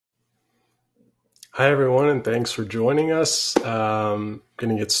Hi, everyone, and thanks for joining us. Going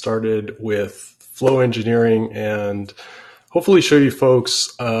to get started with flow engineering and hopefully show you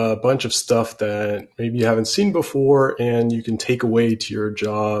folks a bunch of stuff that maybe you haven't seen before and you can take away to your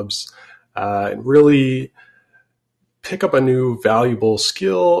jobs and really pick up a new valuable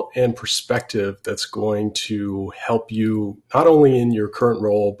skill and perspective that's going to help you not only in your current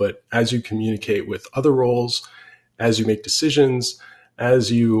role, but as you communicate with other roles, as you make decisions, as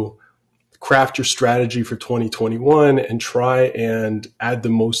you craft your strategy for 2021 and try and add the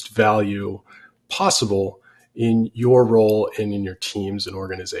most value possible in your role and in your teams and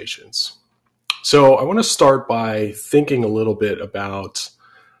organizations. So I want to start by thinking a little bit about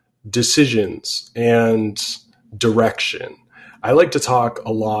decisions and direction. I like to talk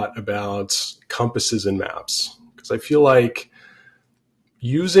a lot about compasses and maps because I feel like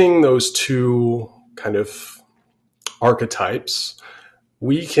using those two kind of archetypes,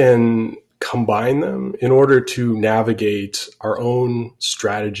 we can combine them in order to navigate our own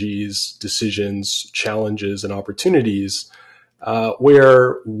strategies, decisions, challenges, and opportunities,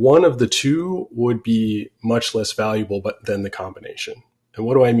 where one of the two would be much less valuable than the combination. And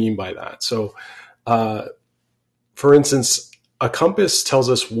what do I mean by that? So, for instance, a compass tells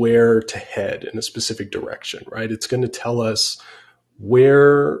us where to head in a specific direction, right? It's going to tell us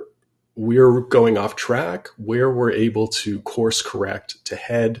where we're going off track, where we're able to course correct to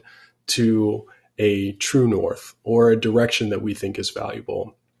head to a true north or a direction that we think is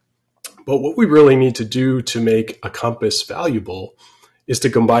valuable. But what we really need to do to make a compass valuable is to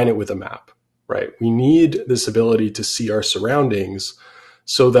combine it with a map, right? We need this ability to see our surroundings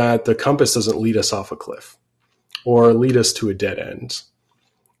so that the compass doesn't lead us off a cliff or lead us to a dead end.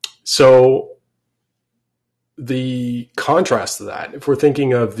 So the contrast to that, if we're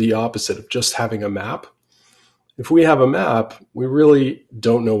thinking of the opposite of just having a map, if we have a map, we really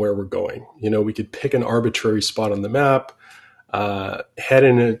don't know where we're going. We could pick an arbitrary spot on the map, head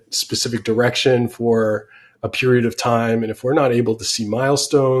in a specific direction for a period of time. And if we're not able to see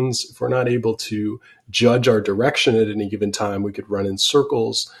milestones, if we're not able to judge our direction at any given time, we could run in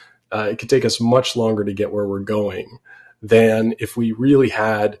circles. It could take us much longer to get where we're going than if we really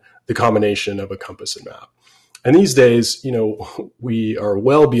had the combination of a compass and map. And these days, we are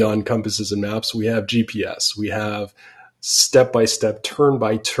well beyond compasses and maps. We have GPS. We have step-by-step,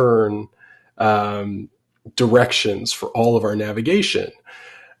 turn-by-turn directions for all of our navigation.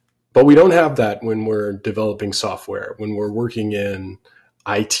 But we don't have that when we're developing software, when we're working in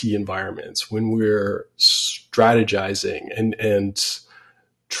IT environments, when we're strategizing and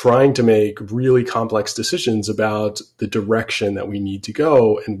trying to make really complex decisions about the direction that we need to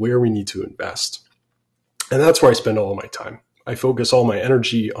go and where we need to invest. And that's where I spend all my time. I focus all my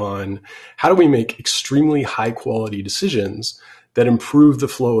energy on how do we make extremely high quality decisions that improve the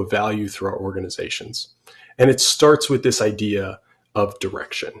flow of value through our organizations. And it starts with this idea of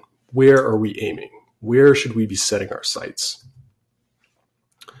direction. Where are we aiming? Where should we be setting our sights?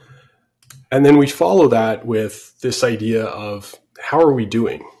 And then we follow that with this idea of how are we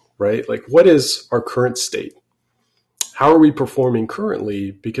doing, right? Like, what is our current state? How are we performing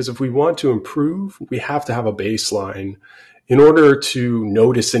currently? Because if we want to improve, we have to have a baseline in order to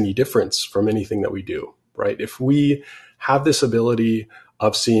notice any difference from anything that we do, right? If we have this ability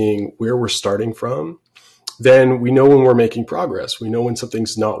of seeing where we're starting from, then we know when we're making progress. We know when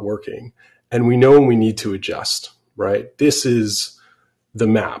something's not working, and we know when we need to adjust, right? This is the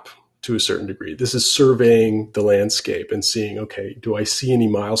map to a certain degree. This is surveying the landscape and seeing, okay, do I see any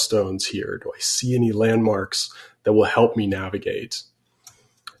milestones here? Do I see any landmarks that will help me navigate?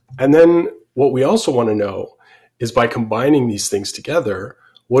 And then what we also want to know is, by combining these things together,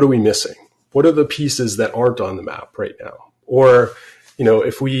 what are we missing? What are the pieces that aren't on the map right now? Or,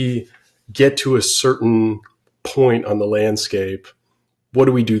 if we get to a certain point on the landscape, what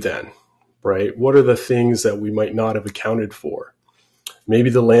do we do then, right? What are the things that we might not have accounted for? Maybe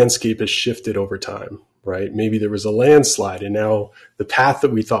the landscape has shifted over time, right? Maybe there was a landslide and now the path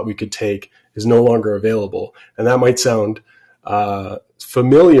that we thought we could take is no longer available. And that might sound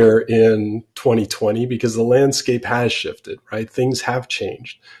familiar in 2020 because the landscape has shifted, right? Things have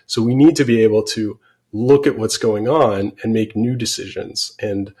changed. So we need to be able to look at what's going on and make new decisions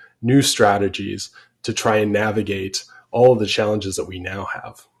and new strategies to try and navigate all of the challenges that we now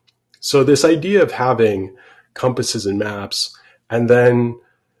have. So this idea of having compasses and maps and then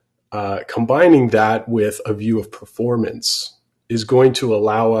combining that with a view of performance is going to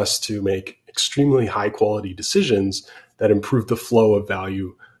allow us to make extremely high quality decisions that improve the flow of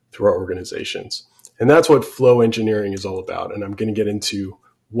value through our organizations. And that's what flow engineering is all about. And I'm going to get into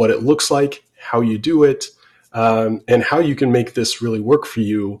what it looks like, how you do it, and how you can make this really work for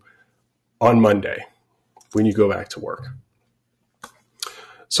you on Monday when you go back to work.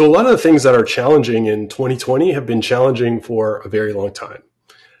 So a lot of the things that are challenging in 2020 have been challenging for a very long time.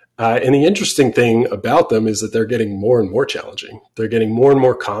 And the interesting thing about them is that they're getting more and more challenging. They're getting more and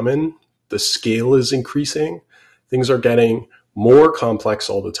more common. The scale is increasing. Things are getting more complex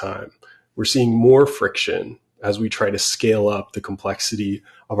all the time. We're seeing more friction as we try to scale up the complexity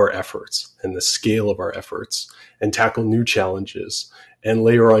of our efforts and the scale of our efforts and tackle new challenges and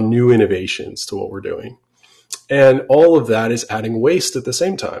layer on new innovations to what we're doing. And all of that is adding waste at the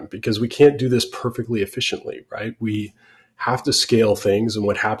same time because we can't do this perfectly efficiently, right? We have to scale things. And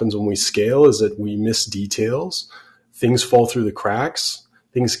what happens when we scale is that we miss details. Things fall through the cracks.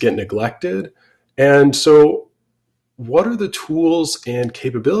 Things get neglected. And so what are the tools and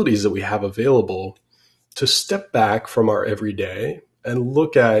capabilities that we have available to step back from our everyday and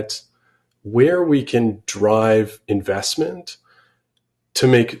look at where we can drive investment to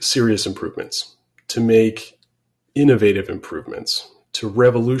make serious improvements, to make innovative improvements, to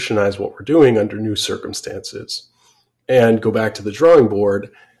revolutionize what we're doing under new circumstances, and go back to the drawing board,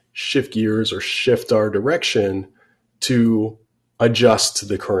 shift gears or shift our direction to adjust to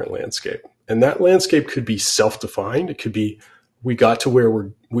the current landscape. And that landscape could be self-defined. It could be we got to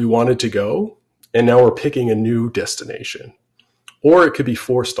where we wanted to go, and now we're picking a new destination. Or it could be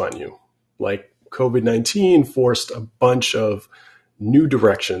forced on you, like COVID-19 forced a bunch of new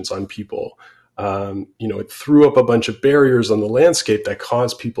directions on people. It threw up a bunch of barriers on the landscape that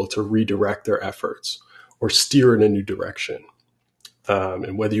caused people to redirect their efforts or steer in a new direction.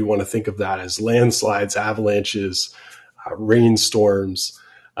 And whether you want to think of that as landslides, avalanches, rainstorms,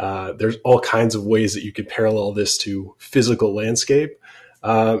 there's all kinds of ways that you could parallel this to physical landscape.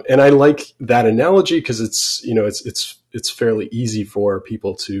 And I like that analogy because it's fairly easy for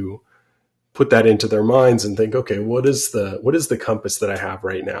people to put that into their minds and think, okay, what is the compass that I have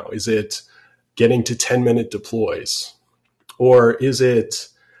right now? Is it getting to 10-minute deploys? Or is it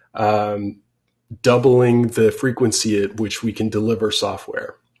doubling the frequency at which we can deliver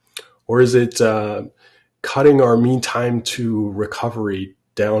software? Or is it cutting our mean time to recovery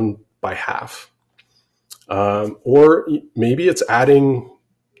down by half? Or maybe it's adding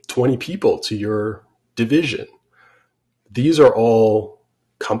 20 people to your division. These are all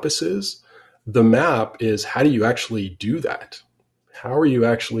compasses. The map is how do you actually do that? How are you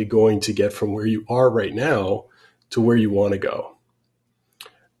actually going to get from where you are right now to where you want to go?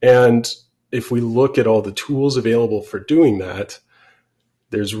 And if we look at all the tools available for doing that,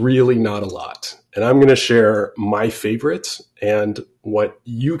 there's really not a lot. And I'm going to share my favorites and what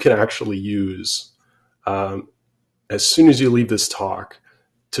you can actually use as soon as you leave this talk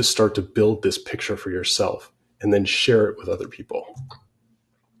to start to build this picture for yourself and then share it with other people.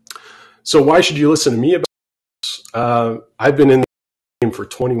 So why should you listen to me about this? I've been in the game for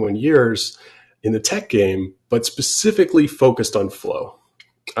 21 years in the tech game, but specifically focused on flow.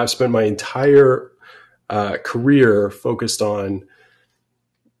 I've spent my entire career focused on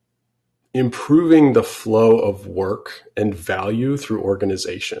improving the flow of work and value through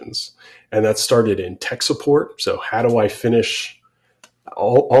organizations. And that started in tech support. So how do I finish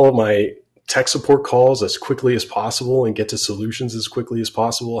all of my tech support calls as quickly as possible and get to solutions as quickly as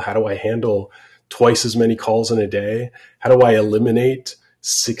possible? How do I handle twice as many calls in a day? How do I eliminate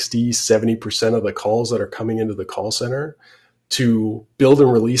 60, 70% of the calls that are coming into the call center? To build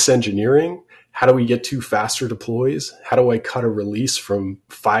and release engineering, how do we get to faster deploys? How do I cut a release from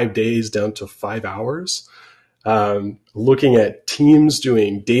 5 days down to 5 hours? Looking at teams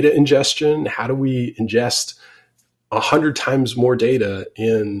doing data ingestion, how do we ingest 100 times more data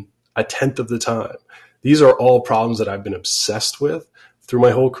in a tenth of the time? These are all problems that I've been obsessed with through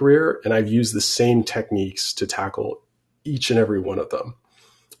my whole career, and I've used the same techniques to tackle each and every one of them.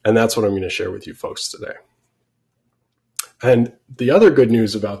 And that's what I'm going to share with you folks today. And the other good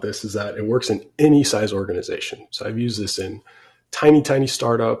news about this is that it works in any size organization. So I've used this in tiny, tiny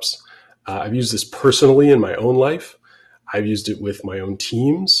startups. I've used this personally in my own life. I've used it with my own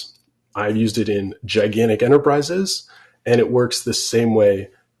teams. I've used it in gigantic enterprises, and it works the same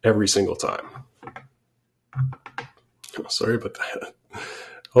way every single time. Oh, sorry about that.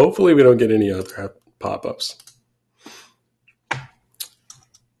 Hopefully we don't get any other pop-ups.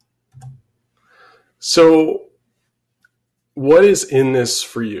 So what is in this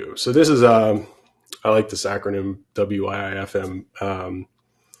for you? So this is, I like this acronym, WIIFM.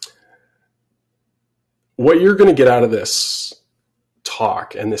 What you're going to get out of this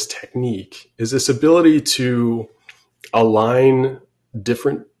talk and this technique is this ability to align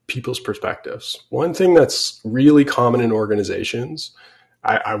different people's perspectives. One thing that's really common in organizations,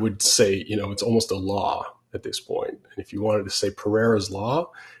 I would say, it's almost a law at this point. And if you wanted to say Pereira's law,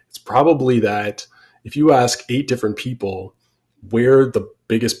 It's probably that if you ask 8 different people where the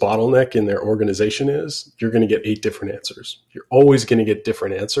biggest bottleneck in their organization is, you're going to get 8 different answers. You're always going to get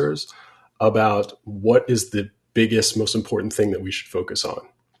different answers about what is the biggest, most important thing that we should focus on.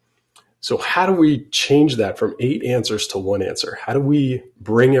 So how do we change that from 8 answers to 1 answer? How do we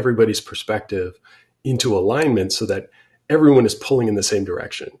bring everybody's perspective into alignment so that everyone is pulling in the same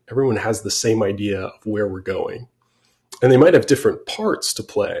direction? Everyone has the same idea of where we're going. And they might have different parts to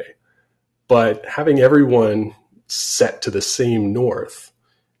play, but having everyone set to the same north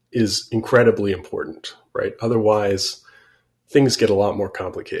is incredibly important, right? Otherwise, things get a lot more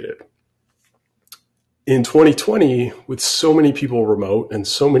complicated. In 2020, with so many people remote and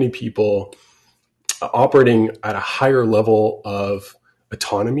so many people operating at a higher level of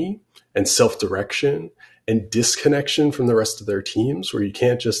autonomy and self-direction and disconnection from the rest of their teams, where you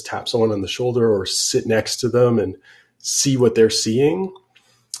can't just tap someone on the shoulder or sit next to them and see what they're seeing,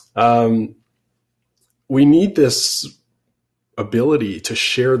 we need this ability to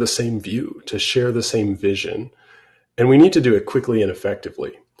share the same view, to share the same vision, and we need to do it quickly and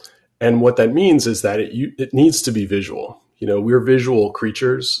effectively. And what that means is that it needs to be visual. We're visual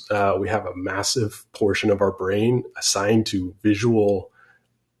creatures. We have a massive portion of our brain assigned to visual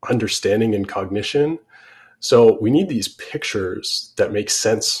understanding and cognition. So we need these pictures that make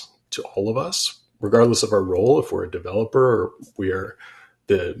sense to all of us, regardless of our role, if we're a developer or we're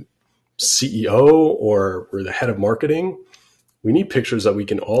the CEO or we're the head of marketing. We need pictures that we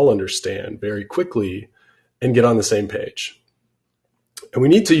can all understand very quickly and get on the same page. And we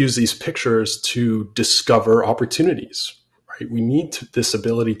need to use these pictures to discover opportunities, right? We need this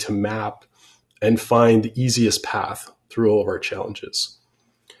ability to map and find the easiest path through all of our challenges.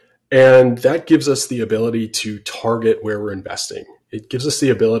 And that gives us the ability to target where we're investing. It gives us the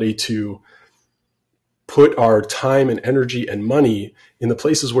ability to put our time and energy and money in the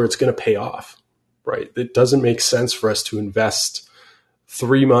places where it's going to pay off, right? It doesn't make sense for us to invest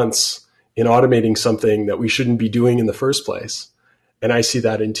 3 months in automating something that we shouldn't be doing in the first place. And I see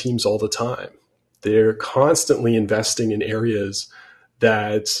that in teams all the time. They're constantly investing in areas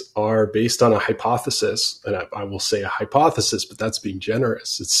that are based on a hypothesis. And I will say a hypothesis, but that's being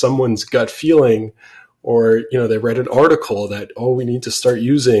generous. It's someone's gut feeling, or they read an article that, we need to start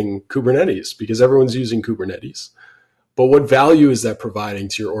using Kubernetes because everyone's using Kubernetes. But what value is that providing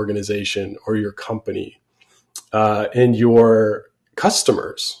to your organization or your company and your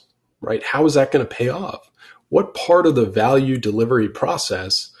customers, right? How is that going to pay off? What part of the value delivery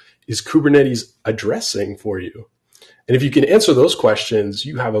process is Kubernetes addressing for you? And if you can answer those questions,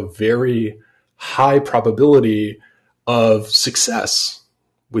 you have a very high probability of success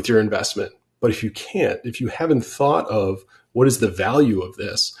with your investment. But if you can't, if you haven't thought of what is the value of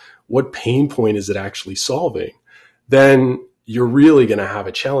this, what pain point is it actually solving, then you're really going to have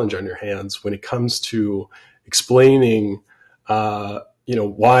a challenge on your hands when it comes to explaining,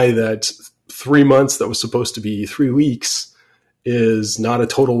 why that 3 months that was supposed to be 3 weeks is not a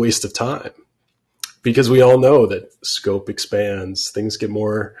total waste of time. Because we all know that scope expands, things get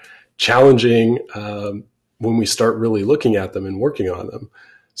more challenging when we start really looking at them and working on them.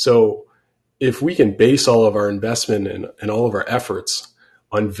 So if we can base all of our investment and all of our efforts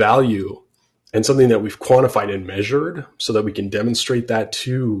on value and something that we've quantified and measured so that we can demonstrate that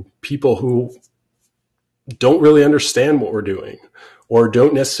to people who don't really understand what we're doing or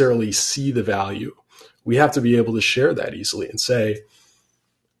don't necessarily see the value, we have to be able to share that easily and say,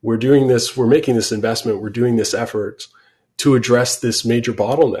 we're doing this, we're making this investment, we're doing this effort to address this major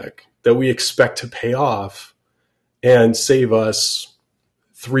bottleneck that we expect to pay off and save us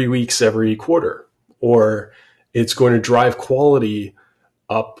 3 weeks every quarter, or it's going to drive quality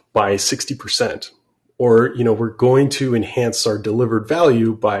up by 60%, or we're going to enhance our delivered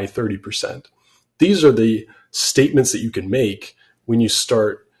value by 30%. These are the statements that you can make when you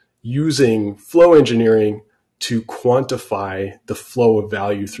start using flow engineering to quantify the flow of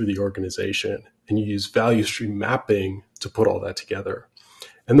value through the organization. And you use value stream mapping to put all that together.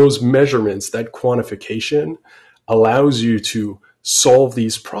 And those measurements, that quantification, allows you to solve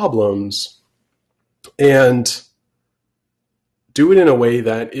these problems and do it in a way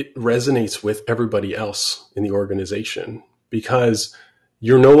that it resonates with everybody else in the organization, because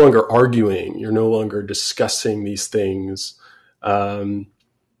you're no longer arguing, you're no longer discussing these things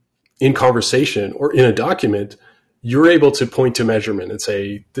in conversation or in a document. You're able to point to measurement and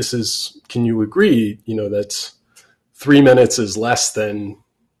say, can you agree, that 3 minutes is less than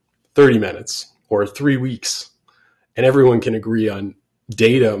 30 minutes or 3 weeks? And everyone can agree on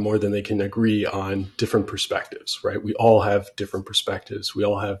data more than they can agree on different perspectives, right? We all have different perspectives. We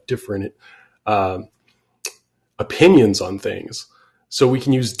all have different opinions on things. So we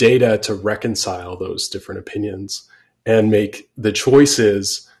can use data to reconcile those different opinions and make the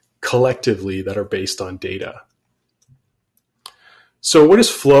choices collectively that are based on data. So what does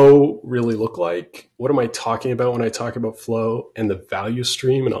flow really look like? What am I talking about when I talk about flow and the value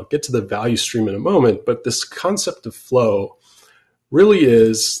stream? And I'll get to the value stream in a moment, but this concept of flow really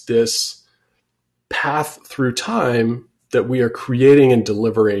is this path through time that we are creating and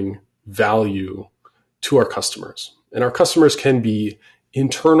delivering value to our customers. And our customers can be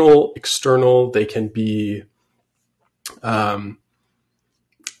internal, external, they can be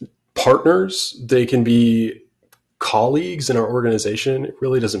partners, they can be colleagues in our organization. It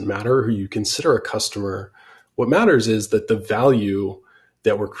really doesn't matter who you consider a customer. What matters is that the value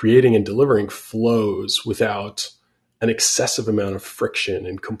that we're creating and delivering flows without an excessive amount of friction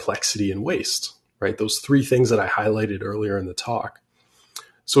and complexity and waste, right? Those three things that I highlighted earlier in the talk.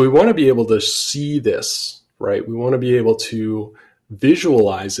 So we want to be able to see this, right? We want to be able to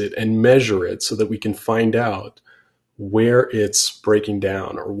visualize it and measure it so that we can find out where it's breaking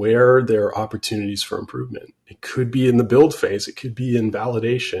down or where there are opportunities for improvement. It could be in the build phase. It could be in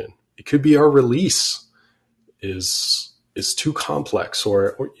validation. It could be our release is too complex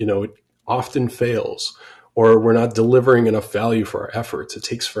or it often fails, or we're not delivering enough value for our efforts. It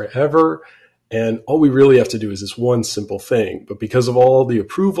takes forever. And all we really have to do is this one simple thing. But because of all the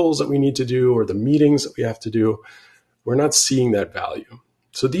approvals that we need to do or the meetings that we have to do, we're not seeing that value.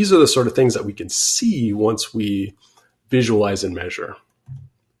 So these are the sort of things that we can see once we visualize and measure.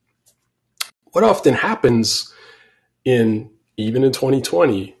 What often happens even in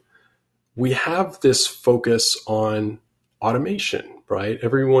 2020, we have this focus on automation, right?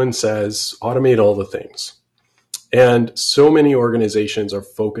 Everyone says automate all the things. And so many organizations are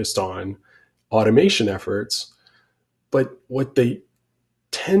focused on automation efforts, but what they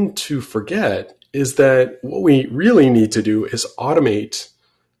tend to forget is that what we really need to do is automate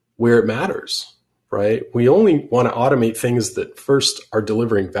where it matters, right? We only want to automate things that first are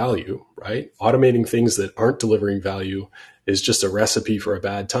delivering value, right? Automating things that aren't delivering value is just a recipe for a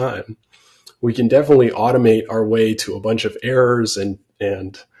bad time. We can definitely automate our way to a bunch of errors and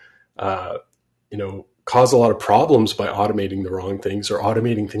cause a lot of problems by automating the wrong things or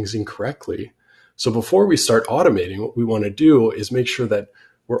automating things incorrectly. So before we start automating, what we want to do is make sure that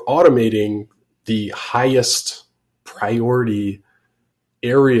we're automating the highest priority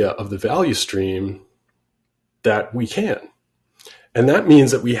area of the value stream that we can. And that means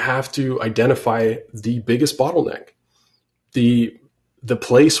that we have to identify the biggest bottleneck, the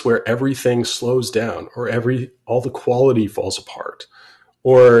place where everything slows down or all the quality falls apart,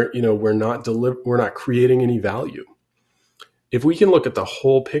 or we're not creating any value. If we can look at the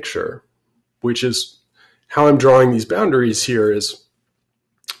whole picture, which is how I'm drawing these boundaries here, is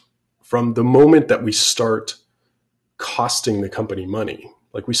from the moment that we start costing the company money,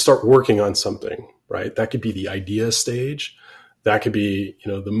 like we start working on something, right? That could be the idea stage. That could be,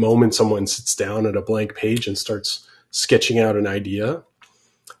 the moment someone sits down at a blank page and starts sketching out an idea.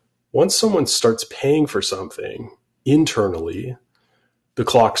 Once someone starts paying for something internally, the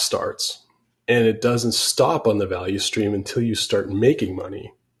clock starts, and it doesn't stop on the value stream until you start making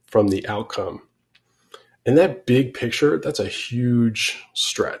money from the outcome. And that big picture, that's a huge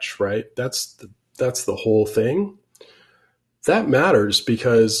stretch, right? That's the whole thing. That matters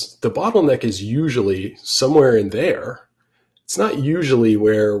because the bottleneck is usually somewhere in there. It's not usually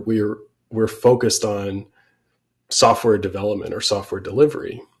where we're focused on software development or software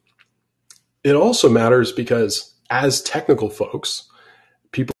delivery. It also matters because as technical folks,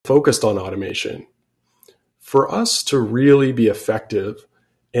 people focused on automation, for us to really be effective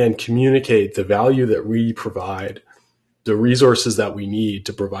and communicate the value that we provide, the resources that we need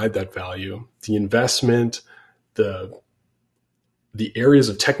to provide that value, the investment, the areas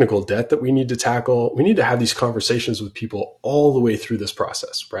of technical debt that we need to tackle, we need to have these conversations with people all the way through this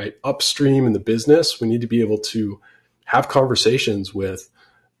process, right? Upstream in the business, we need to be able to have conversations with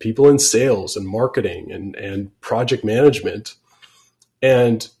people in sales and marketing and project management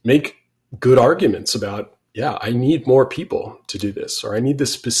and make good arguments about, yeah, I need more people to do this, or I need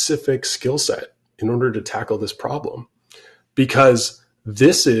this specific skill set in order to tackle this problem, because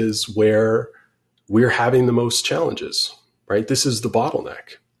this is where we're having the most challenges, right? This is the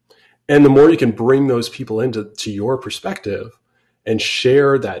bottleneck. And the more you can bring those people into your perspective and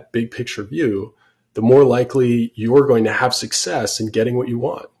share that big picture view, the more likely you're going to have success in getting what you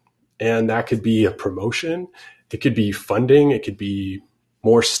want. And that could be a promotion. It could be funding. It could be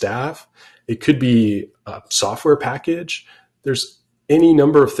more staff. It could be a software package. There's any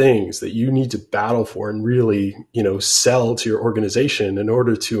number of things that you need to battle for and really, sell to your organization in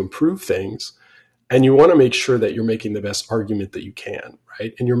order to improve things. And you want to make sure that you're making the best argument that you can,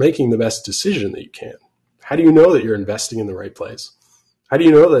 right? And you're making the best decision that you can. How do you know that you're investing in the right place? How do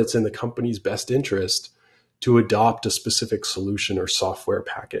you know that it's in the company's best interest to adopt a specific solution or software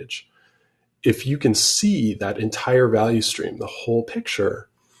package? If you can see that entire value stream, the whole picture,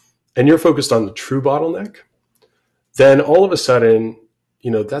 and you're focused on the true bottleneck, then all of a sudden,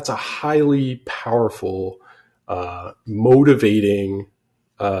 that's a highly powerful, motivating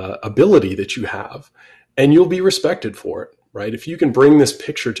ability that you have, and you'll be respected for it, right? If you can bring this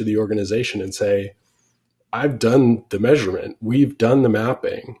picture to the organization and say, I've done the measurement, we've done the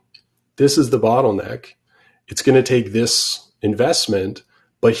mapping, this is the bottleneck, it's going to take this investment,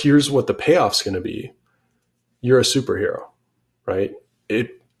 but here's what the payoff's going to be. You're a superhero, right?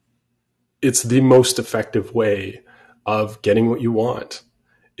 It's the most effective way of getting what you want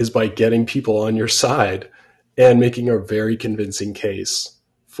is by getting people on your side and making a very convincing case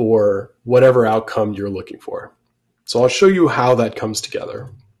for whatever outcome you're looking for. So I'll show you how that comes together.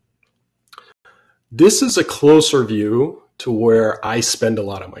 This is a closer view to where I spend a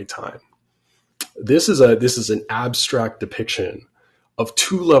lot of my time. This is an abstract depiction of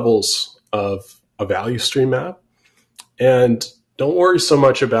two levels of a value stream map. And don't worry so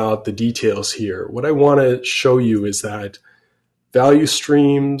much about the details here. What I want to show you is that value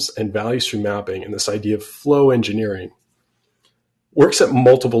streams and value stream mapping and this idea of flow engineering works at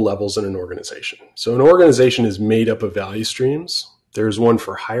multiple levels in an organization. So an organization is made up of value streams. There's one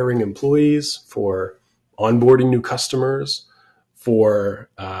for hiring employees, for onboarding new customers, for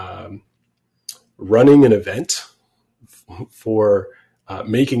running an event, for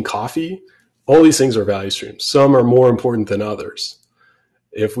making coffee. All these things are value streams. Some are more important than others.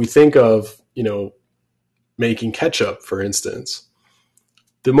 If we think of, making ketchup, for instance,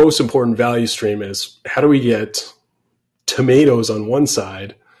 the most important value stream is how do we get tomatoes on one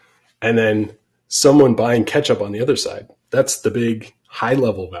side and then someone buying ketchup on the other side? That's the big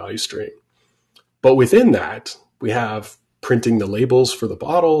high-level value stream. But within that, we have printing the labels for the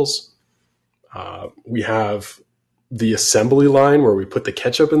bottles. We have the assembly line where we put the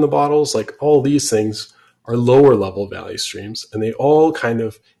ketchup in the bottles. Like all these things are lower-level value streams, and they all kind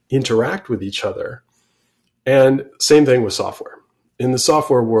of interact with each other. And same thing with software. In the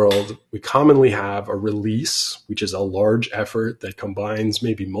software world, we commonly have a release, which is a large effort that combines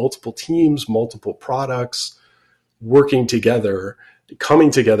maybe multiple teams, multiple products, working together, coming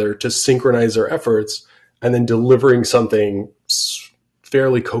together to synchronize their efforts, and then delivering something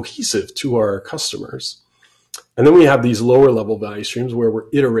fairly cohesive to our customers. And then we have these lower level value streams where we're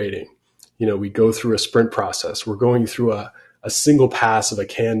iterating. We go through a sprint process. We're going through a single pass of a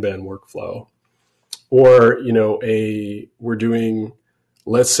Kanban workflow. Or, we're doing,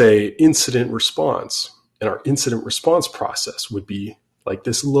 let's say, incident response. And our incident response process would be like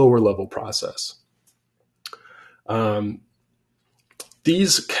this lower level process.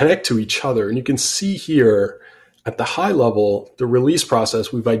 These connect to each other. And you can see here at the high level, the release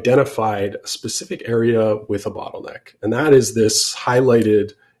process, we've identified a specific area with a bottleneck. And that is this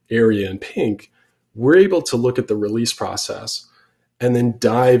highlighted area in pink. We're able to look at the release process and then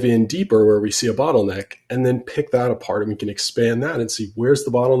dive in deeper where we see a bottleneck and then pick that apart, and we can expand that and see where's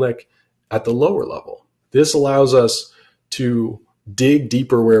the bottleneck at the lower level. This allows us to dig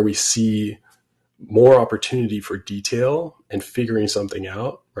deeper where we see more opportunity for detail and figuring something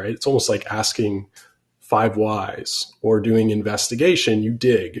out, right? It's almost like asking 5 whys or doing investigation. You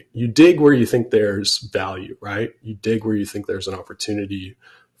dig where you think there's value, right? You dig where you think there's an opportunity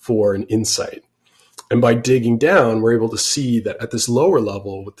for an insight. And by digging down, we're able to see that at this lower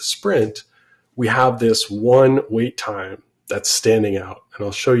level with the sprint, we have this one wait time that's standing out. And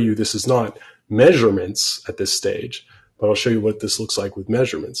I'll show you, this is not measurements at this stage, but I'll show you what this looks like with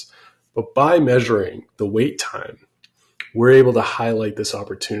measurements. But by measuring the wait time, we're able to highlight this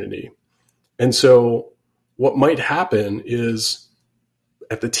opportunity. And so what might happen is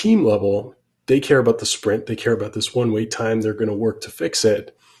at the team level, they care about the sprint. They care about this one wait time. They're going to work to fix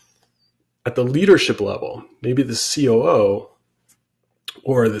it. At the leadership level, maybe the COO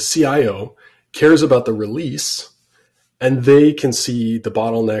or the CIO cares about the release, and they can see the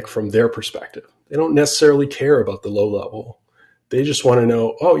bottleneck from their perspective. They don't necessarily care about the low level. They just want to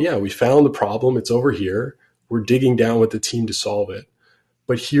know, oh yeah, we found the problem. It's over here. We're digging down with the team to solve it.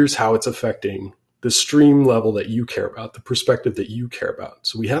 But here's how it's affecting the stream level that you care about, the perspective that you care about.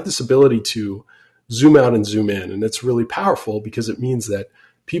 So we have this ability to zoom out and zoom in, and it's really powerful because it means that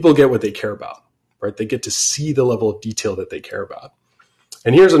people get what they care about, right? They get to see the level of detail that they care about.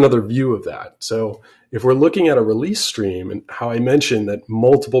 And here's another view of that. So if we're looking at a release stream and how I mentioned that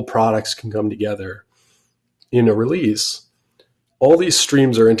multiple products can come together in a release, all these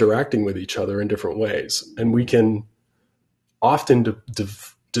streams are interacting with each other in different ways. And we can often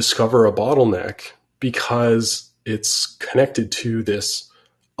discover a bottleneck because it's connected to this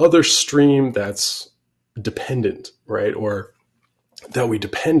other stream that's dependent, right? Or that we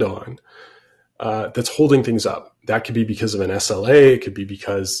depend on, that's holding things up. That could be because of an SLA. It could be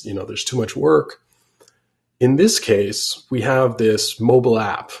because, there's too much work. In this case, we have this mobile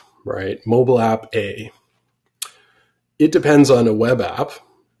app, right? Mobile app A. It depends on a web app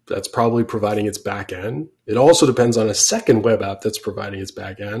that's probably providing its back end. It also depends on a second web app that's providing its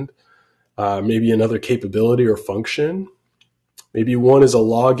back end. Maybe another capability or function. Maybe one is a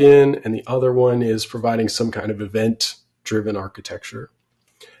login and the other one is providing some kind of event-driven architecture.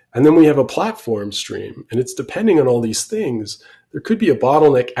 And then we have a platform stream, and it's depending on all these things. There could be a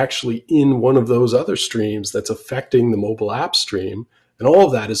bottleneck actually in one of those other streams that's affecting the mobile app stream, and all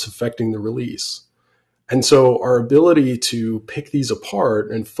of that is affecting the release. And so our ability to pick these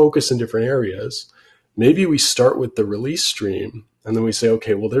apart and focus in different areas, maybe we start with the release stream, and then we say,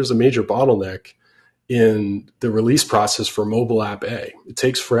 okay, well, there's a major bottleneck in the release process for mobile app A. It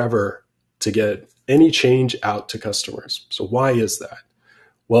takes forever to get any change out to customers. So why is that?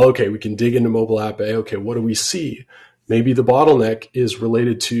 Well, okay, we can dig into mobile app A. Okay, what do we see? Maybe the bottleneck is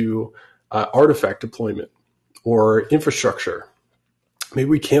related to artifact deployment or infrastructure. Maybe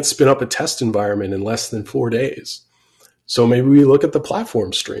we can't spin up a test environment in less than 4 days. So maybe we look at the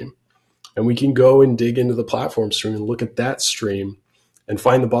platform stream, and we can go and dig into the platform stream and look at that stream and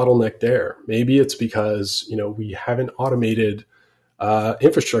find the bottleneck there. Maybe it's because we haven't automated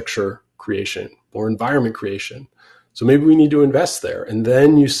infrastructure creation or environment creation. So maybe we need to invest there. And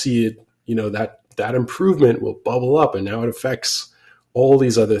then you see it, that improvement will bubble up, and now it affects all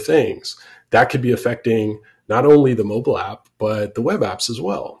these other things. That could be affecting not only the mobile app, but the web apps as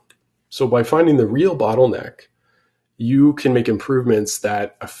well. So by finding the real bottleneck, you can make improvements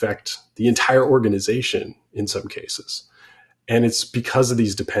that affect the entire organization in some cases. And it's because of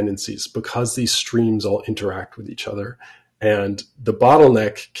these dependencies, because these streams all interact with each other. And the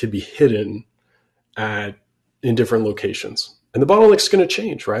bottleneck can be hidden in different locations. And the bottleneck's going to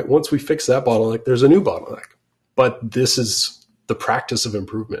change, right? Once we fix that bottleneck, there's a new bottleneck. But this is the practice of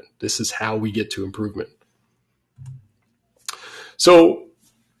improvement. This is how we get to improvement. So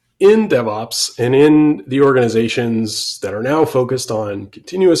in DevOps and in the organizations that are now focused on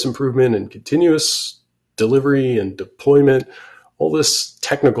continuous improvement and continuous delivery and deployment, all this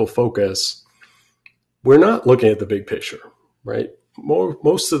technical focus, we're not looking at the big picture, right?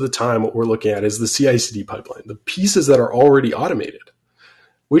 Most of the time, what we're looking at is the CI/CD pipeline, the pieces that are already automated,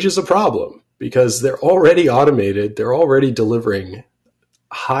 which is a problem because they're already automated. They're already delivering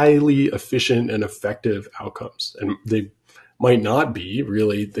highly efficient and effective outcomes. And they might not be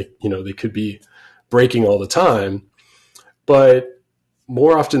really, they could be breaking all the time. But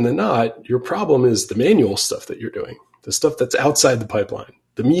more often than not, your problem is the manual stuff that you're doing, the stuff that's outside the pipeline,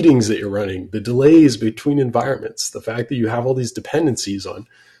 the meetings that you're running, the delays between environments, the fact that you have all these dependencies on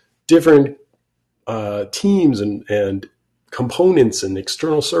different teams and components and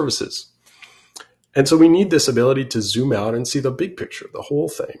external services. And so we need this ability to zoom out and see the big picture, the whole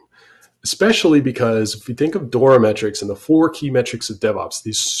thing, especially because if we think of DORA metrics and the 4 key metrics of DevOps,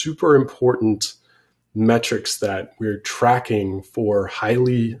 these super important metrics that we're tracking for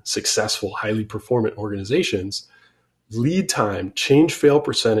highly successful, highly performant organizations, lead time, change fail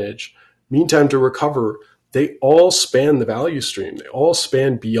percentage, mean time to recover, they all span the value stream. They all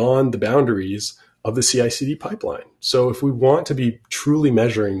span beyond the boundaries of the CI/CD pipeline. So if we want to be truly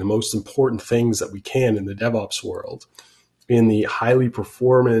measuring the most important things that we can in the DevOps world, in the highly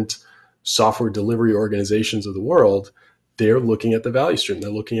performant software delivery organizations of the world, they're looking at the value stream. They're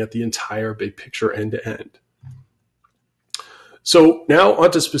looking at the entire big picture end to end. So now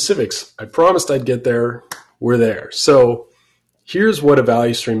onto specifics. I promised I'd get there. We're there. So here's what a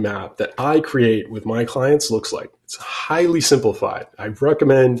value stream map that I create with my clients looks like. It's highly simplified. I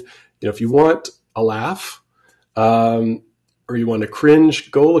recommend, if you want a laugh or you want to cringe,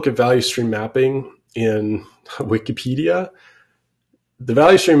 go look at value stream mapping in Wikipedia. The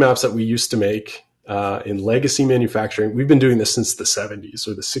value stream maps that we used to make in legacy manufacturing, we've been doing this since the 70s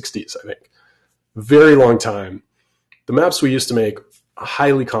or the 60s, I think. Very long time. The maps we used to make are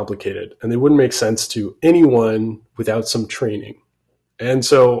highly complicated, and they wouldn't make sense to anyone without some training. And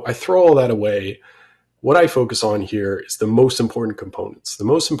so I throw all that away. What I focus on here is the most important components. The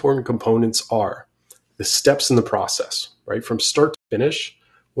most important components are the steps in the process, right? From start to finish,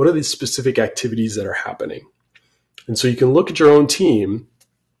 what are the specific activities that are happening? And so you can look at your own team,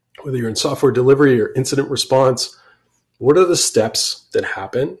 whether you're in software delivery or incident response, what are the steps that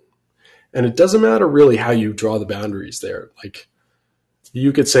happen? And it doesn't matter really how you draw the boundaries there. Like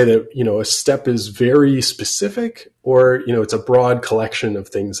you could say that, a step is very specific, or, it's a broad collection of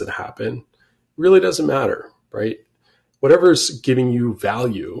things that happen. It really doesn't matter, right? Whatever's giving you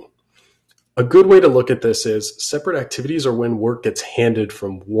value. A good way to look at this is separate activities are when work gets handed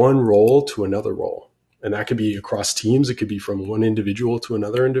from one role to another role. And that could be across teams. It could be from one individual to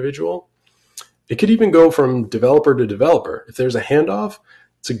another individual. It could even go from developer to developer. If there's a handoff,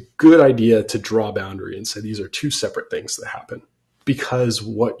 it's a good idea to draw a boundary and say these are two separate things that happen, because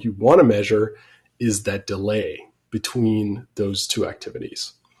what you want to measure is that delay between those two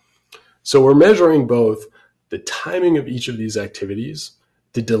activities. So we're measuring both the timing of each of these activities,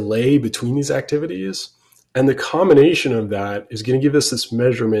 the delay between these activities, and the combination of that is going to give us this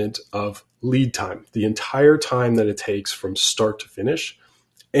measurement of lead time, the entire time that it takes from start to finish.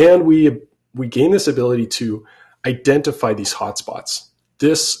 And we gain this ability to identify these hotspots.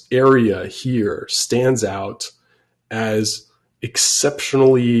 This area here stands out as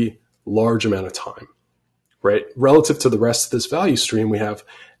exceptionally large amount of time, right? Relative to the rest of this value stream, we have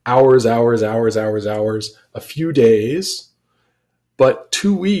hours, a few days, but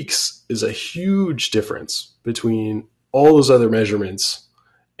 2 weeks is a huge difference between all those other measurements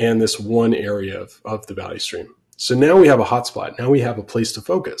and this one area of the value stream. So now we have a hotspot. Now we have a place to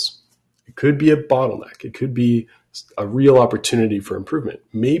focus. It could be a bottleneck. It could be a real opportunity for improvement.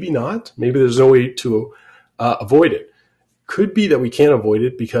 Maybe not. Maybe there's no way to avoid it. Could be that we can't avoid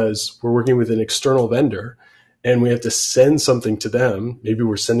it because we're working with an external vendor and we have to send something to them. Maybe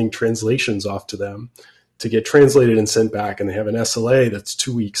we're sending translations off to them to get translated and sent back, and they have an SLA that's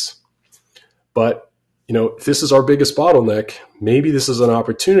 2 weeks. But, if this is our biggest bottleneck, maybe this is an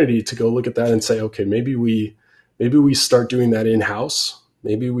opportunity to go look at that and say, okay, maybe we start doing that in-house.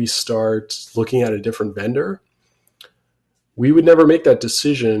 Maybe we start looking at a different vendor. We would never make that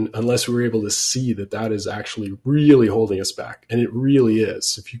decision unless we were able to see that that is actually really holding us back. And it really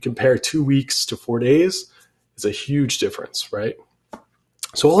is. If you compare 2 weeks to 4 days, it's a huge difference, right?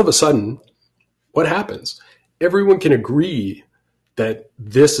 So all of a sudden, what happens? Everyone can agree that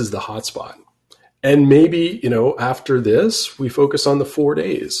this is the hotspot. And maybe, after this, we focus on the 4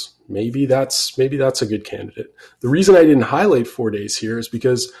 days. Maybe that's a good candidate. The reason I didn't highlight 4 days here is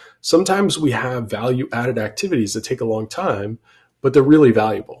because sometimes we have value-added activities that take a long time, but they're really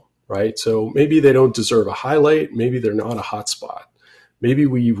valuable, right? So maybe they don't deserve a highlight. Maybe they're not a hotspot. Maybe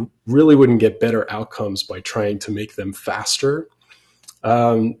we really wouldn't get better outcomes by trying to make them faster.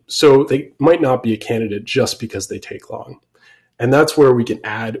 So they might not be a candidate just because they take long. And that's where we can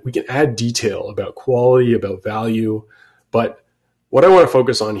add detail about quality, about value. But what I want to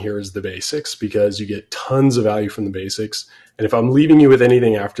focus on here is the basics, because you get tons of value from the basics. And if I'm leaving you with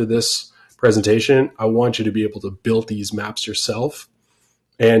anything after this presentation, I want you to be able to build these maps yourself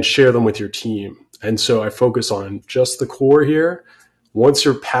and share them with your team. And so I focus on just the core here. Once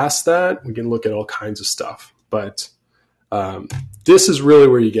you're past that, we can look at all kinds of stuff. But this is really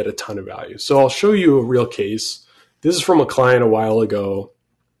where you get a ton of value. So I'll show you a real case. This is from a client a while ago,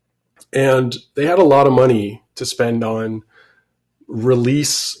 and they had a lot of money to spend on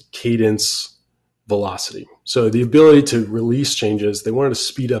release cadence velocity. So the ability to release changes, they wanted to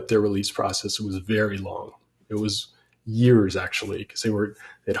speed up their release process. It was very long. It was years, actually, because they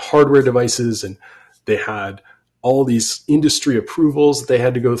had hardware devices and they had all these industry approvals that they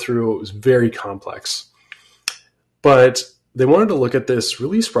had to go through. It was very complex. But they wanted to look at this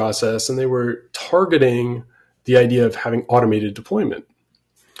release process, and they were targeting the idea of having automated deployment,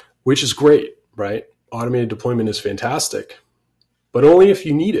 which is great, right? Automated deployment is fantastic, but only if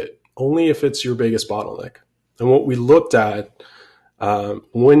you need it, only if it's your biggest bottleneck. And what we looked at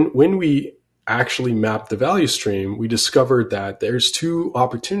when we actually mapped the value stream, we discovered that there's two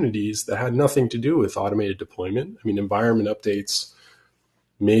opportunities that had nothing to do with automated deployment. I mean, environment updates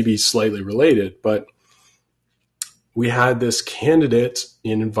may be slightly related, but we had this candidate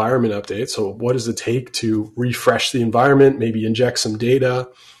in environment updates. So what does it take to refresh the environment, maybe inject some data,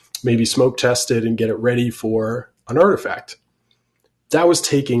 maybe smoke test it and get it ready for an artifact? That was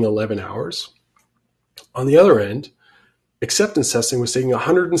taking 11 hours. On the other end, acceptance testing was taking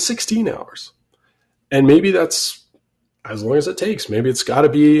 116 hours. And maybe that's as long as it takes. Maybe it's got to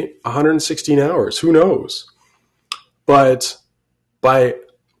be 116 hours. Who knows? But by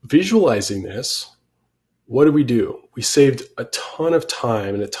visualizing this, what did we do? We saved a ton of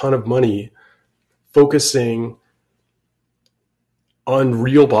time and a ton of money focusing on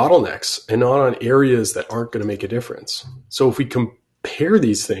real bottlenecks and not on areas that aren't going to make a difference. So if we compare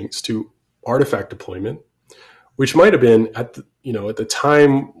these things to artifact deployment, which might have been at the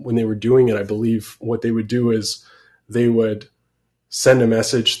time when they were doing it, I believe what they would do is they would send a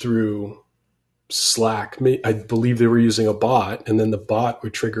message through Slack, I believe they were using a bot, and then the bot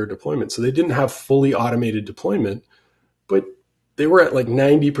would trigger deployment. So they didn't have fully automated deployment, but they were at like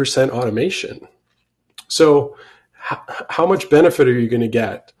 90% automation. So how much benefit are you going to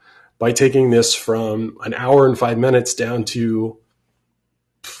get by taking this from an hour and 5 minutes down to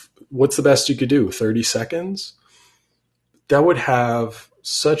what's the best you could do, 30 seconds? That would have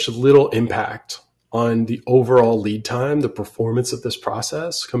such little impact on the overall lead time, the performance of this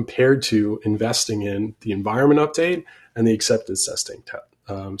process, compared to investing in the environment update and the acceptance testing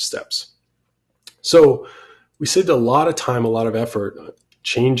steps. So we saved a lot of time, a lot of effort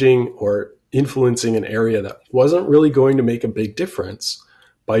changing or influencing an area that wasn't really going to make a big difference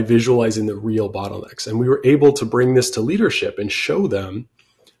by visualizing the real bottlenecks. And we were able to bring this to leadership and show them,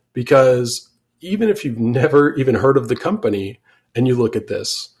 because even if you've never even heard of the company and you look at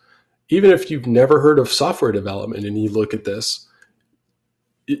this, even if you've never heard of software development and you look at this,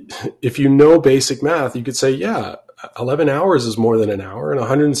 if you know basic math, you could say, yeah, 11 hours is more than an hour and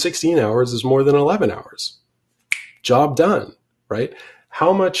 116 hours is more than 11 hours. Job done, right?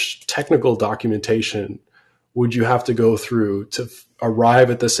 How much technical documentation would you have to go through to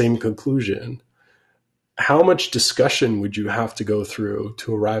arrive at the same conclusion? How much discussion would you have to go through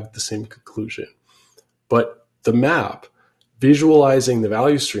to arrive at the same conclusion? But the map, visualizing the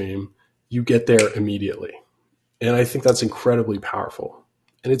value stream, you get there immediately. And I think that's incredibly powerful.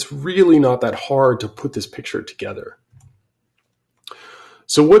 And it's really not that hard to put this picture together.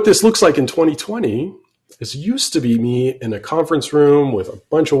 So what this looks like in 2020 is used to be me in a conference room with a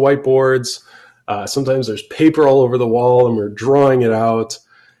bunch of whiteboards. Sometimes there's paper all over the wall and we're drawing it out.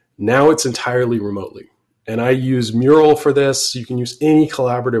 Now it's entirely remotely. And I use Mural for this. You can use any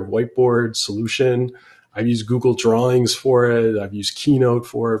collaborative whiteboard solution. I've used Google Drawings for it. I've used Keynote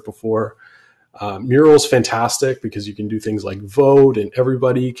for it before. Mural's fantastic because you can do things like vote and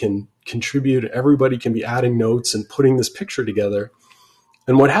everybody can contribute. Everybody can be adding notes and putting this picture together.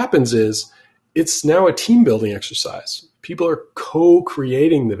 And what happens is it's now a team building exercise. People are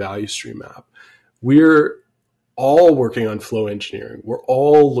co-creating the value stream map. We're all working on flow engineering. We're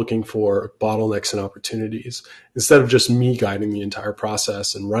all looking for bottlenecks and opportunities. Instead of just me guiding the entire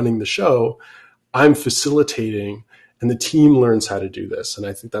process and running the show, I'm facilitating and the team learns how to do this. And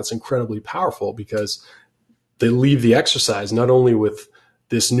I think that's incredibly powerful because they leave the exercise not only with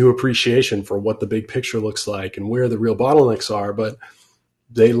this new appreciation for what the big picture looks like and where the real bottlenecks are, but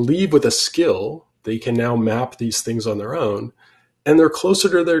they leave with a skill. They can now map these things on their own and they're closer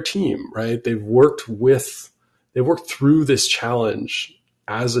to their team, right? They've worked through this challenge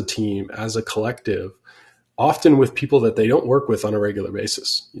as a team, as a collective, often with people that they don't work with on a regular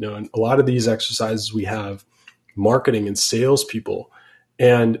basis. You know, and a lot of these exercises we have marketing and sales people,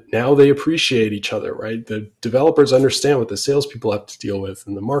 and now they appreciate each other, right? The developers understand what the salespeople have to deal with,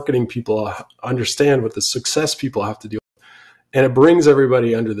 and the marketing people understand what the success people have to deal with. And it brings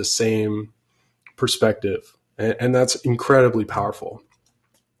everybody under the same perspective. And that's incredibly powerful.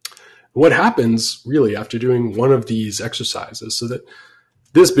 What happens really after doing one of these exercises, so that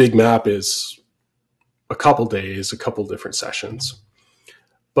this big map is a couple days, a couple different sessions.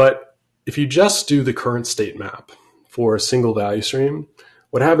 But if you just do the current state map for a single value stream,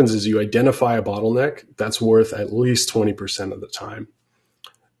 what happens is you identify a bottleneck that's worth at least 20% of the time,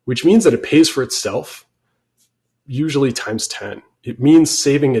 which means that it pays for itself, usually times 10. It means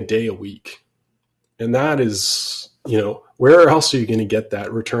saving a day a week. And that is, you know, where else are you going to get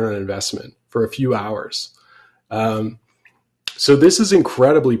that return on investment for a few hours? So this is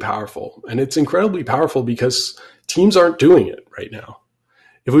incredibly powerful. And it's incredibly powerful because teams aren't doing it right now.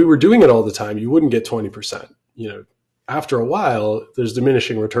 If we were doing it all the time, you wouldn't get 20%. You know, after a while, there's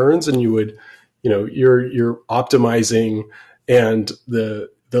diminishing returns and you would, you know, you're optimizing and the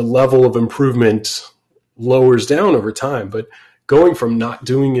level of improvement lowers down over time. But going from not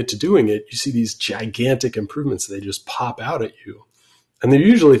doing it to doing it, you see these gigantic improvements. They just pop out at you. And they're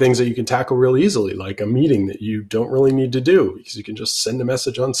usually things that you can tackle real easily, like a meeting that you don't really need to do because you can just send a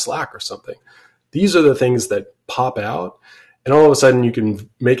message on Slack or something. These are the things that pop out. And all of a sudden you can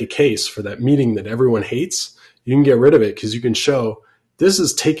make a case for that meeting that everyone hates. You can get rid of it because you can show this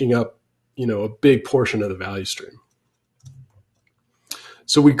is taking up, you know, a big portion of the value stream.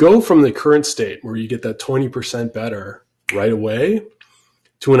 So we go from the current state where you get that 20% better right away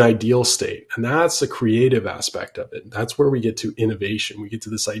to an ideal state. And that's the creative aspect of it. That's where we get to innovation. We get to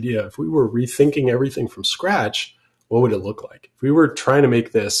this idea, if we were rethinking everything from scratch, what would it look like? If we were trying to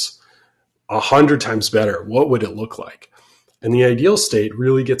make this 100 times better, what would it look like? And the ideal state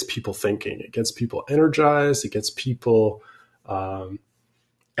really gets people thinking. It gets people energized. It gets people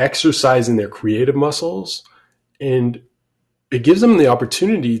exercising their creative muscles. And it gives them the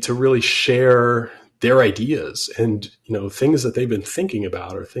opportunity to really share their ideas and, things that they've been thinking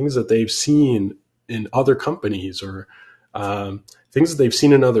about or things that they've seen in other companies or things that they've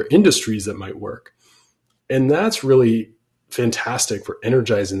seen in other industries that might work. And that's really fantastic for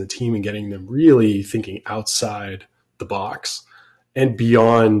energizing the team and getting them really thinking outside the box and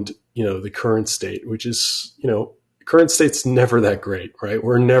beyond, the current state, which is, current state's never that great, right?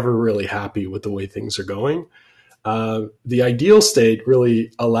 We're never really happy with the way things are going. The ideal state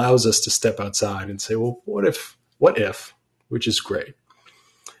really allows us to step outside and say, well, what if, which is great.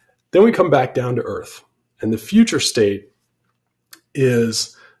 Then we come back down to earth. And the future state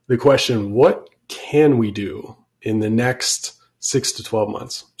is the question, what can we do in the next 6 to 12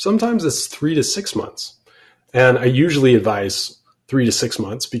 months? Sometimes it's 3 to 6 months. And I usually advise 3 to 6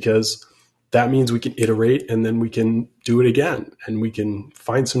 months because that means we can iterate and then we can do it again and we can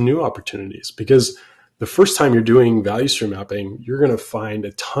find some new opportunities. Because the first time you're doing value stream mapping, you're going to find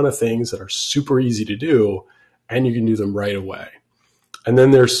a ton of things that are super easy to do and you can do them right away. And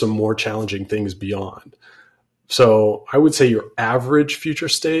then there's some more challenging things beyond. So I would say your average future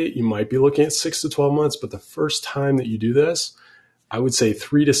state, you might be looking at 6 to 12 months, but the first time that you do this, I would say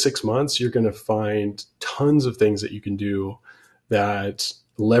 3 to 6 months, you're going to find tons of things that you can do that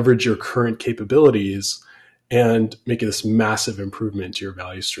leverage your current capabilities and make it this massive improvement to your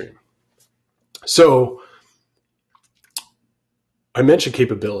value stream. So I mentioned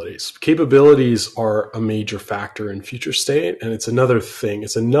capabilities. Capabilities are a major factor in future state, and it's another thing.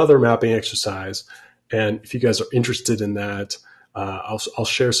 It's another mapping exercise. And if you guys are interested in that, I'll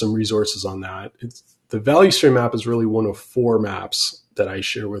share some resources on that. The value stream map is really one of 4 maps that I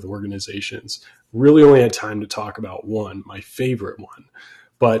share with organizations. Really only had time to talk about one, my favorite one.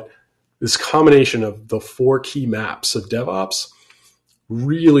 But this combination of the 4 key maps of DevOps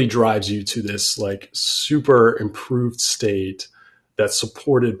really drives you to this like super improved state that's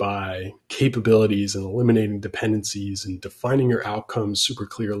supported by capabilities and eliminating dependencies and defining your outcomes super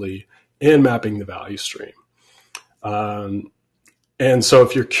clearly and mapping the value stream. And so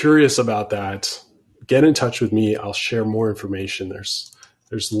if you're curious about that, get in touch with me. I'll share more information. There's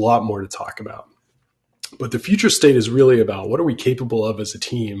a lot more to talk about. But the future state is really about what are we capable of as a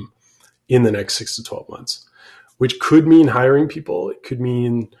team in the next 6 to 12 months, which could mean hiring people. It could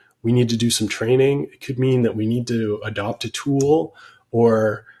mean we need to do some training. It could mean that we need to adopt a tool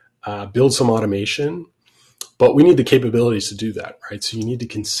or build some automation. But we need the capabilities to do that, right? So you need to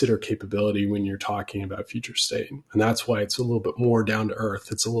consider capability when you're talking about future state. And that's why it's a little bit more down to earth.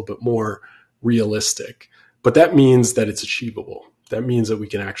 It's a little bit more realistic. But that means that it's achievable. That means that we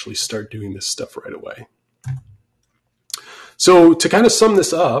can actually start doing this stuff right away. So to kind of sum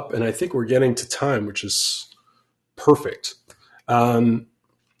this up, and I think we're getting to time, which is perfect.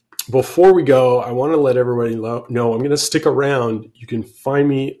 Before we go, I want to let everybody know I'm going to stick around. You can find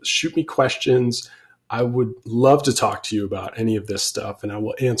me, shoot me questions. I would love to talk to you about any of this stuff, and I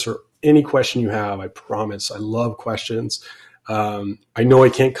will answer any question you have. I promise. I love questions. I know I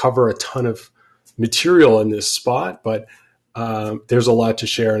can't cover a ton of material in this spot, but there's a lot to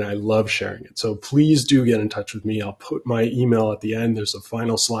share, and I love sharing it. So please do get in touch with me. I'll put my email at the end. There's a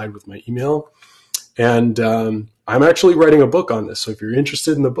final slide with my email. And I'm actually writing a book on this. So if you're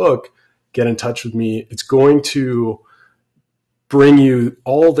interested in the book, get in touch with me. It's going to bring you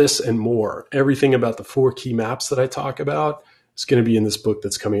all this and more. Everything about the 4 key maps that I talk about is going to be in this book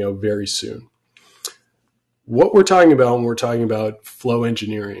that's coming out very soon. What we're talking about when we're talking about flow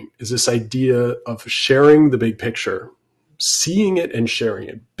engineering is this idea of sharing the big picture, seeing it and sharing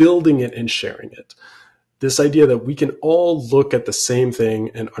it, building it and sharing it. This idea that we can all look at the same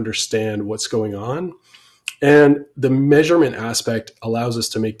thing and understand what's going on. And the measurement aspect allows us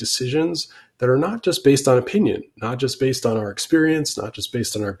to make decisions that are not just based on opinion, not just based on our experience, not just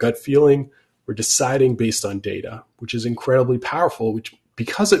based on our gut feeling. We're deciding based on data, which is incredibly powerful,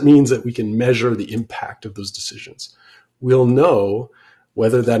 because it means that we can measure the impact of those decisions. We'll know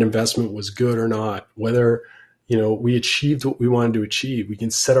whether that investment was good or not, whether we achieved what we wanted to achieve. We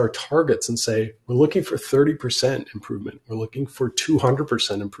can set our targets and say, we're looking for 30% improvement. We're looking for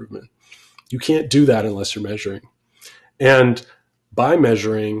 200% improvement. You can't do that unless you're measuring. And by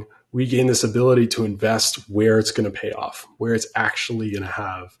measuring, we gain this ability to invest where it's going to pay off, where it's actually going to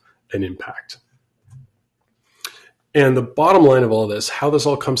have an impact. And the bottom line of all this, how this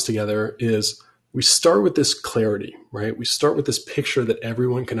all comes together, is we start with this clarity, right? We start with this picture that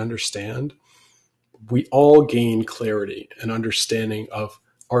everyone can understand. We all gain clarity and understanding of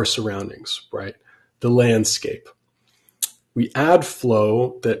our surroundings, right? The landscape. We add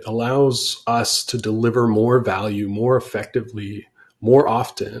flow that allows us to deliver more value, more effectively, more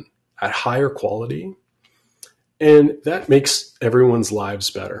often, at higher quality. And that makes everyone's lives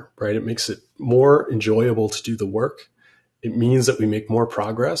better, right? It makes it more enjoyable to do the work. It means that we make more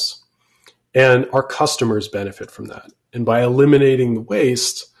progress, and our customers benefit from that. And by eliminating the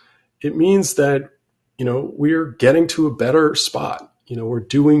waste, it means that, we're getting to a better spot. We're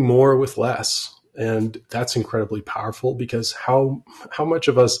doing more with less. And that's incredibly powerful, because how much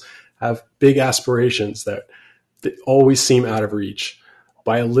of us have big aspirations that always seem out of reach?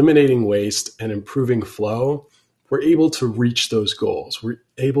 By eliminating waste and improving flow, we're able to reach those goals. We're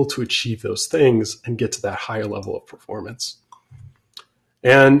able to achieve those things and get to that higher level of performance.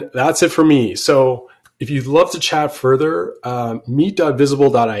 And that's it for me. So if you'd love to chat further,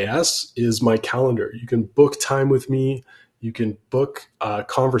 meet.visible.is is my calendar. You can book time with me. You can book a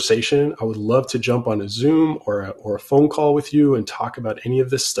conversation. I would love to jump on a Zoom or a phone call with you and talk about any of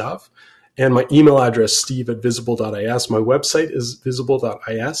this stuff. And my email address, steve@visible.is. My website is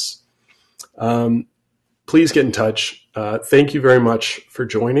visible.is. Please get in touch. Thank you very much for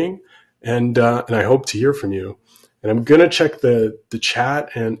joining, and I hope to hear from you. And I'm going to check the chat,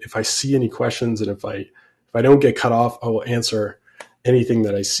 and if I see any questions, and if I don't get cut off, I will answer anything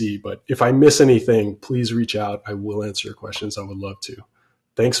that I see. But if I miss anything, please reach out. I will answer your questions. I would love to.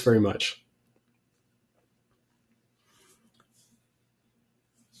 Thanks very much.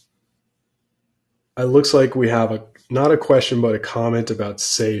 It looks like we have not a question, but a comment about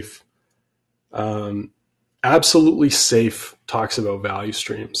SAFE. Absolutely Safe talks about value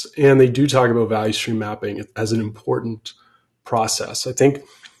streams, and they do talk about value stream mapping as an important process. I think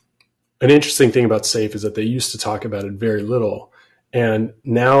an interesting thing about SAFE is that they used to talk about it very little. And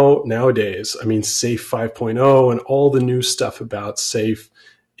nowadays, SAFE 5.0 and all the new stuff about SAFE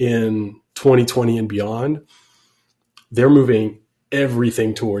in 2020 and beyond, they're moving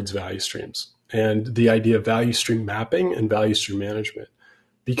everything towards value streams and the idea of value stream mapping and value stream management,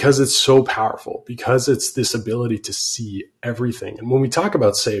 because it's so powerful, because it's this ability to see everything. And when we talk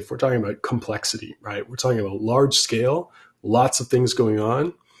about SAFE, we're talking about complexity, right? We're talking about large scale, lots of things going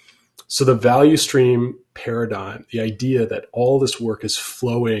on. So the value stream paradigm, the idea that all this work is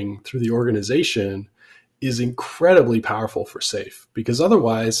flowing through the organization, is incredibly powerful for SAFE, because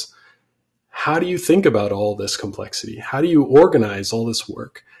otherwise, how do you think about all this complexity? How do you organize all this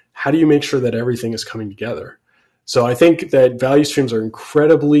work? How do you make sure that everything is coming together? So I think that value streams are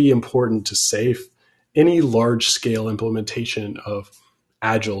incredibly important to SAFE. Any large scale implementation of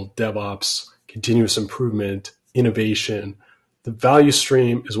Agile, DevOps, continuous improvement, innovation, the value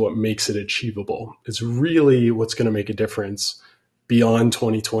stream is what makes it achievable. It's really what's going to make a difference beyond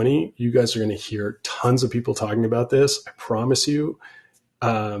 2020. You guys are going to hear tons of people talking about this. I promise you.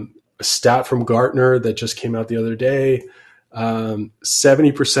 A stat from Gartner that just came out the other day,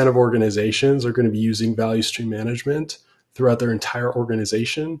 70% of organizations are going to be using value stream management throughout their entire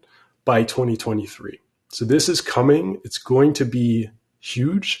organization by 2023. So this is coming. It's going to be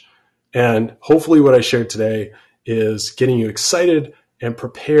huge. And hopefully what I shared today is getting you excited and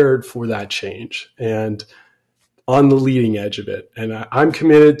prepared for that change and on the leading edge of it. And I'm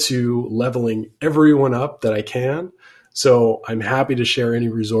committed to leveling everyone up that I can. So I'm happy to share any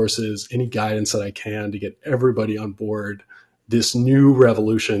resources, any guidance that I can to get everybody on board this new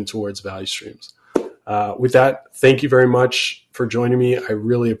revolution towards value streams. With that, thank you very much for joining me. I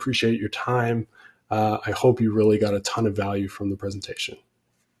really appreciate your time. I hope you really got a ton of value from the presentation.